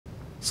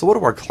So what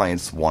do our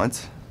clients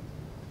want?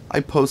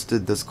 I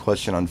posted this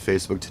question on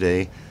Facebook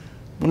today,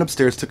 went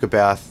upstairs, took a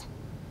bath,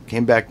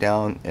 came back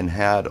down, and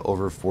had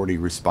over 40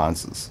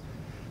 responses.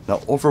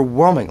 Now,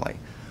 overwhelmingly,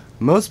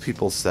 most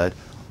people said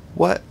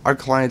what our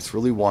clients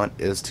really want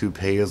is to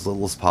pay as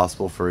little as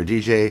possible for a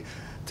DJ,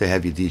 to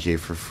have you DJ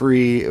for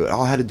free. It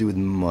all had to do with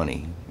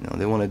money.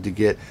 They wanted to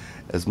get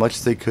as much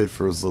as they could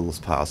for as little as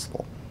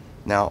possible.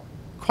 Now,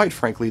 quite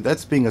frankly,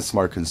 that's being a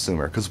smart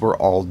consumer, because we're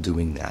all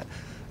doing that.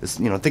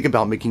 Think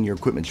about making your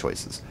equipment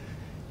choices.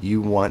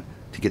 You want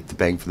to get the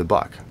bang for the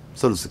buck.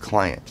 So does the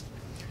client.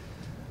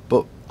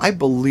 But I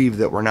believe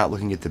that we're not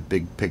looking at the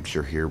big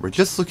picture here. We're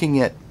just looking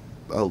at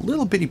a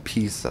little bitty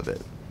piece of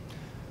it.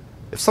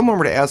 If someone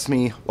were to ask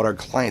me what our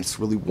clients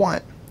really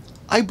want,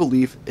 I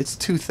believe it's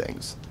two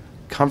things: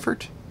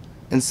 comfort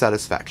and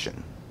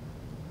satisfaction.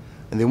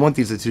 And they want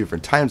these at two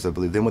different times, I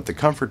believe. They want the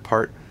comfort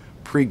part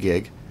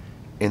pre-gig,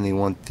 and they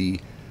want the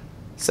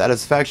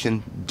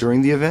satisfaction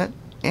during the event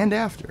and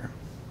after.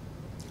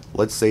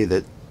 Let's say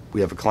that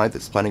we have a client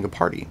that's planning a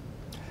party.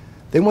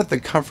 They want the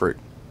comfort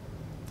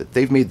that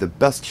they've made the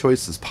best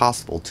choices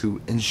possible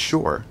to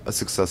ensure a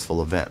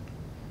successful event.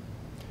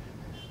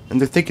 And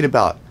they're thinking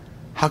about,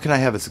 how can I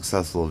have a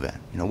successful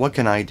event? What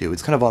can I do?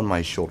 It's kind of on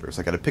my shoulders.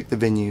 I got to pick the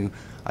venue,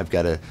 I've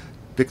got to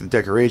pick the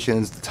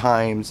decorations, the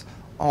times,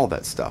 all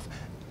that stuff.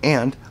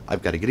 And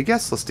I've got to get a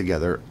guest list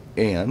together,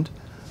 and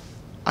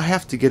I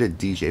have to get a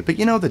DJ. But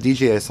the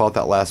DJ I saw at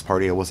that last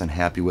party, I wasn't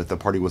happy with. The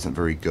party wasn't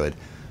very good.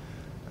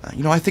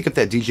 I think if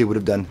that DJ would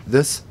have done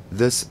this,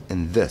 this,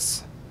 and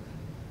this,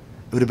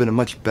 it would have been a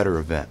much better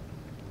event.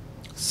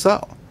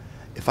 So,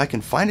 if I can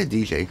find a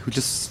DJ who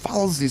just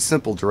follows these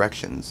simple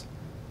directions,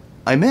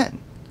 I'm in.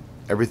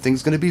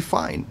 Everything's going to be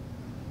fine.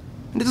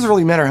 And it doesn't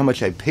really matter how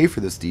much I pay for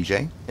this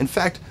DJ. In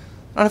fact,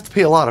 I don't have to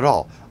pay a lot at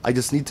all. I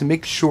just need to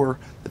make sure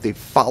that they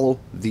follow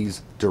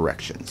these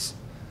directions.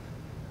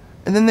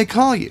 And then they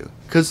call you,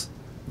 because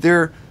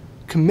they're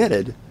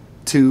committed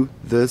to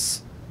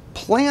this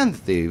plan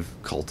that they've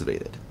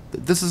cultivated.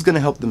 That this is going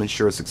to help them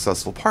ensure a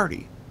successful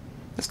party.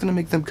 It's going to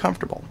make them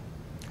comfortable.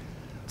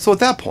 So at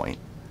that point,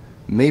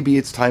 maybe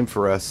it's time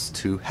for us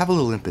to have a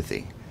little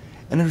empathy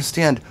and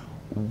understand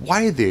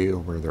why they are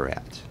where they're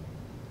at.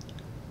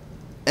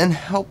 And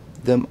help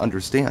them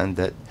understand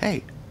that,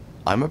 hey,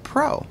 I'm a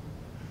pro.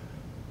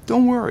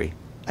 Don't worry,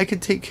 I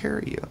can take care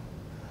of you.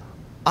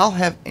 I'll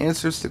have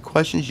answers to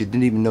questions you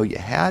didn't even know you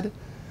had.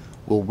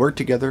 We'll work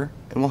together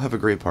and we'll have a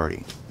great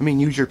party.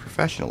 Use your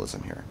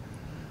professionalism here.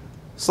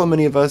 So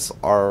many of us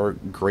are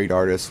great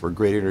artists, we're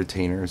great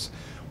entertainers,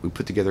 we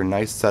put together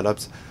nice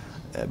setups,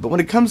 but when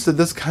it comes to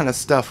this kind of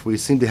stuff, we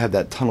seem to have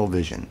that tunnel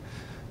vision,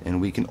 and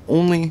we can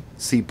only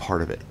see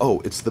part of it. Oh,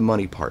 it's the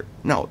money part.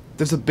 No,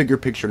 there's a bigger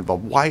picture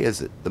involved. Why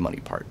is it the money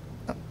part?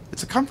 No,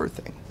 it's a comfort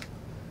thing.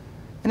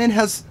 And it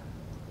has,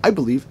 I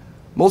believe,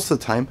 most of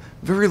the time,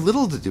 very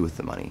little to do with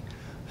the money.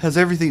 It has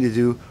everything to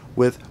do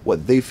with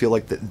what they feel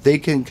like that they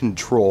can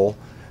control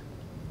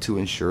to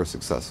ensure a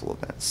successful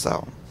event.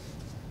 So,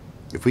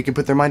 if we can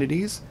put their mind at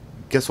ease,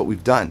 guess what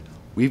we've done?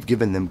 We've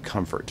given them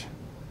comfort.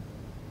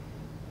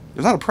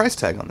 There's not a price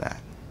tag on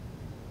that.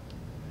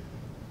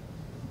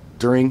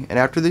 During and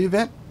after the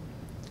event,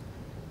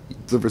 you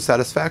deliver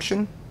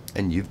satisfaction,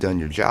 and you've done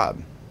your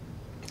job.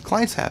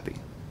 Client's happy.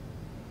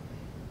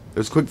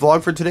 There's a quick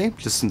vlog for today.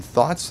 Just some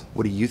thoughts.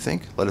 What do you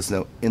think? Let us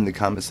know in the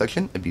comment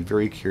section. I'd be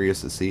very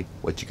curious to see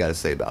what you got to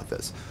say about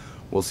this.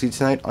 We'll see you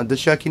tonight on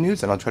Disc Jockey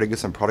News, and I'll try to get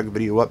some product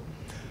video up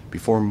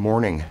before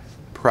morning.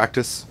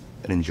 Practice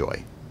and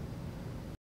enjoy.